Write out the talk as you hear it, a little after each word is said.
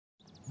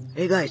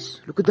Hey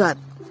guys, look at that.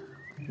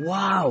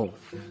 Wow.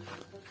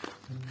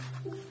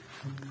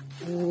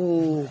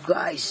 Oh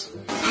guys.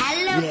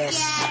 Hello. Yes.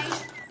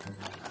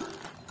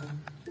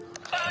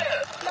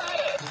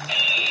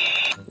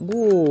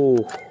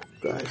 Whoa,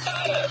 guys.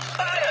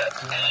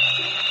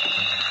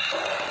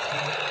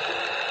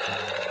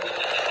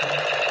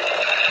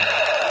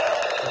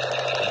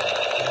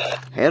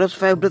 Hero's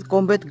favorite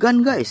combat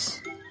gun, guys.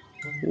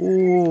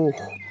 Blue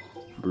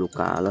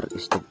color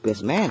is the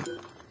best, man.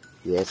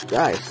 Yes,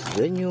 guys,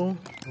 the new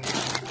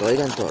toy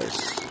gun toys.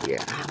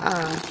 Yeah,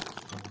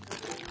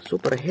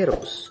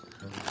 superheroes.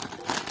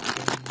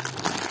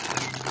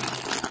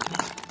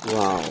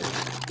 Wow,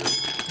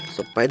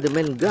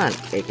 Spiderman gun,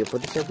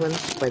 AK47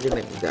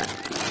 Spiderman gun.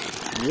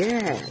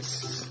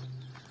 Yes,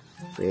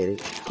 very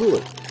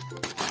good.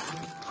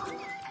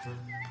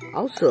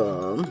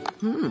 Awesome.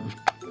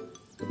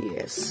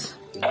 Yes.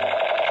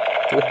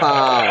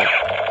 Wow.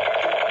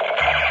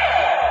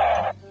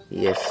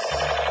 Yes.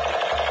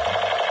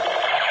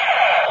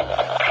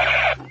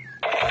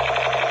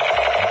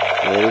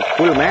 Very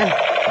cool, man.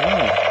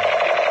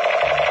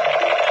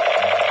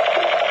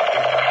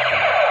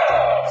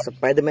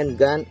 Spiderman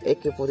gun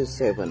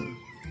AK47.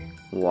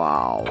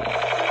 Wow.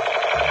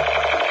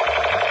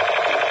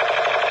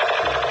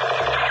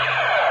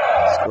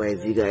 It's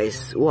crazy,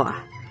 guys. Wah,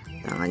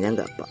 tangannya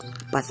nggak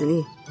pas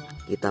ini.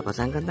 Kita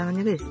pasangkan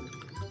tangannya, guys.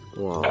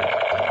 Wow.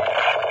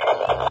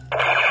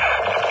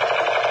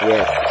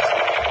 Yes.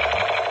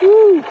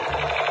 Woo.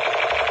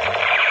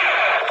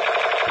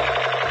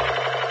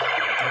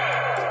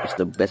 It's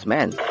the best,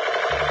 man.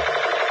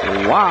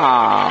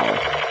 Wow.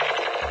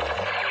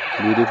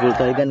 Beautiful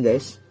toy gun,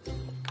 guys.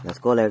 Let's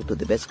collect to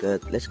the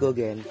basket. Let's go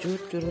again.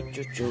 Cucu.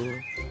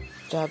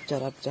 Cap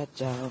carap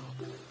cacau.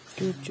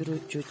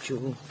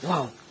 Cucu.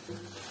 Wow.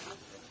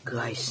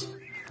 Guys.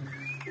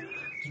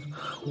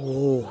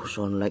 Oh,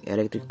 sound like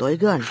electric toy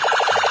gun.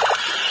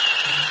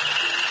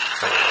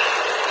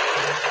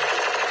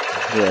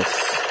 Yes.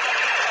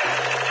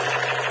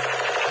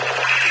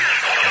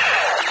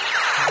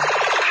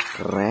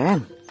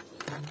 Keren.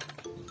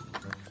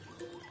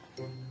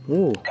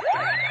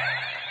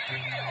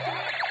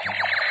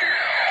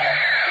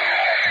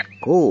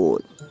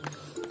 Good.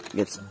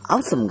 It's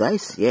awesome,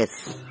 guys.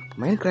 Yes.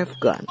 Minecraft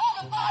gun.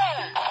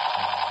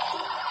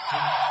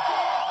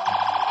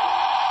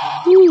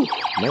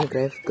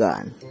 Minecraft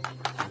gun.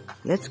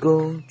 Let's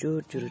go.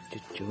 Cucu.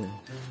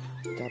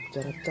 Cap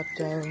carap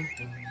cacau.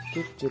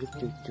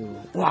 Cucu.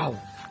 Wow.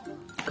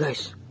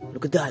 Guys,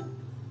 look at that.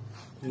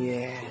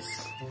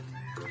 Yes.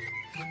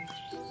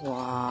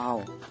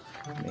 Wow.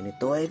 Many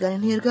toy gun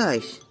in here,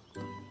 guys.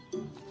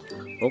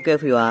 Okay,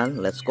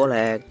 everyone. Let's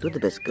collect to the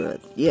basket.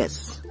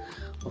 Yes.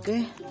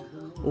 Okay.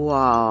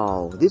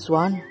 Wow. This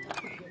one.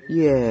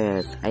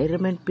 Yes.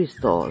 Iron Man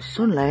pistol.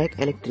 Sound like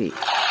electric.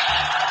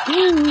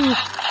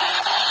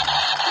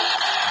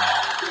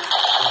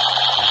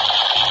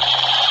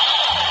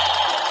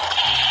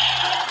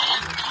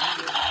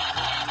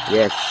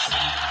 Yes.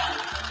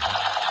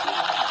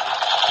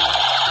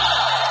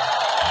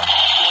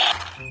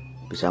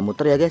 Bisa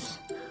muter ya, guys.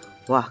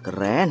 Wah,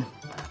 keren.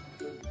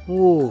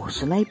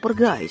 Sniper,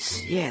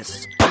 guys.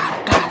 Yes.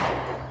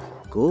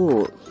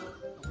 Good.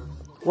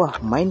 Wah,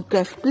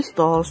 Minecraft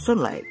pistol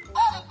sunlight.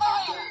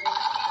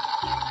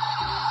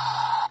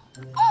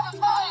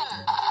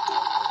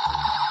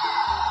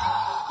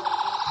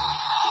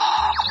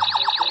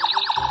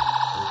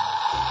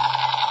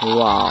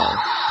 Wow.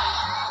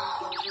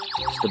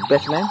 It's the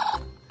best, man.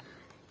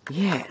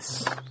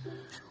 Yes.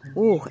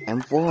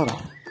 M4.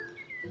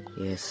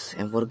 Yes,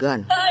 M4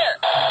 gun.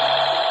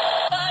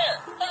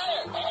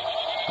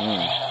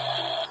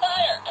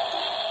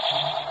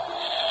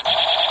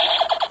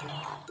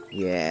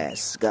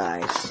 Yes,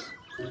 guys.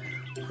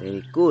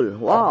 Very cool.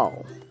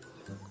 Wow.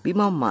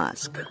 Bima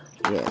mask.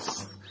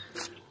 Yes.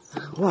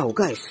 Wow,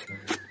 guys.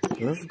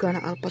 Nerf gun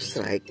Alpha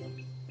Strike.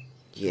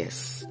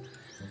 Yes.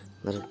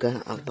 Nerf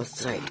gun Alpha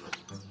Strike.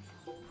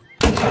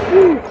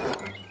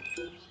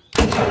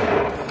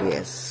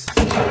 Yes.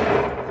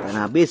 Dan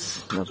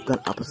habis Nerf gun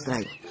Alpha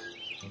Strike.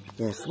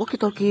 Yes.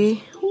 Walkie-talkie.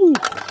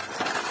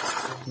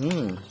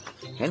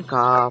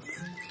 Handcuff.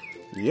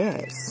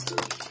 Yes.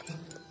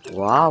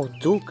 Wow,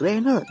 2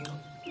 grenade.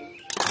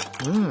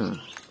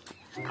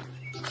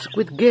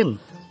 Squid game.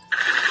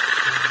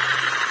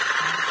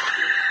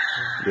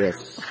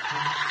 Yes.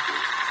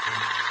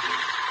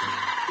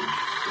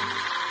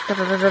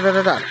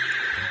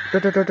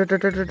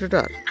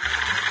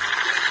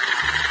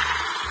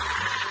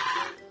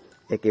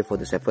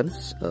 AK47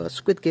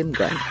 squid game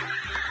gun.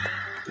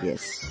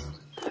 Yes.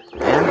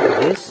 And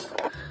this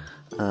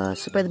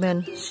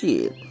Spiderman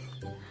shield.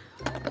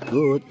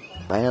 Good.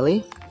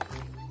 Finally,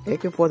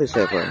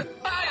 AK47.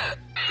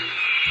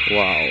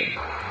 Wow.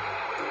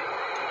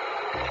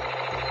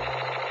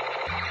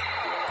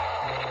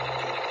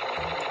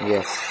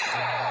 Yes.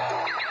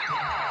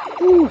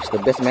 It's the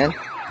best, man.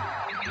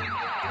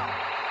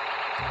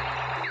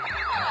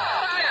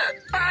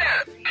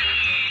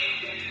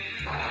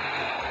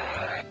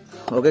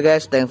 Okay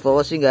guys, thanks for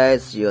watching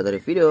guys. See you other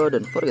video.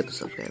 Don't forget to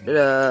subscribe.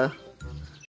 Dadah.